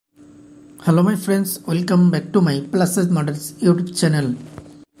Hello my friends, welcome back to my Plussizefashion YouTube channel.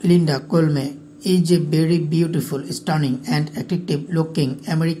 Linda Colme is a very beautiful, stunning and attractive looking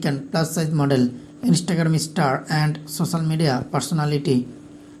American plus-size model, Instagram star and social media personality.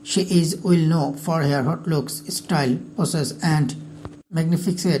 She is well known for her hot looks, style, poses and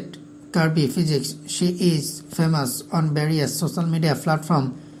magnificent curvy physique. She is famous on various social media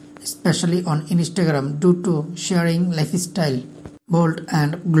platforms, especially on Instagram due to sharing lifestyle, bold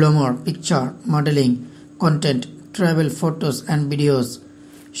and glamour picture modeling content, travel photos and videos.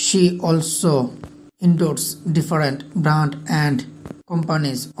 She also endorses different brands and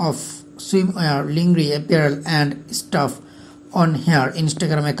companies of swimwear, lingerie, apparel and stuff on her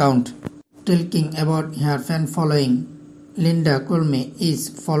Instagram account. Talking about her fan following, Linda Curvy is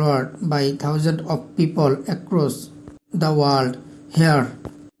followed by thousands of people across the world. Her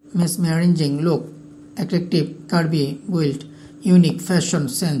mesmerizing look, attractive curvy build, unique fashion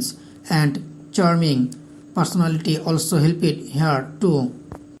sense and charming personality also helped her to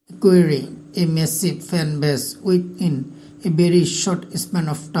acquire a massive fan base within a very short span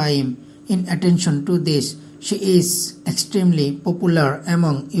of time. In addition to this, she is extremely popular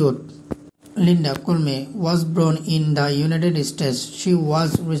among youth. Linda Colme was born in the United States. She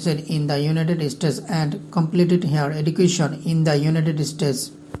was raised in the United States and completed her education in the United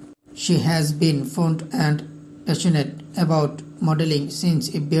States. She has been fond and passionate about modeling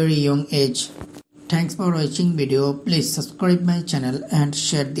since a very young age. Thanks for watching video. Please subscribe my channel and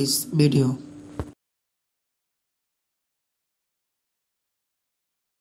share this video.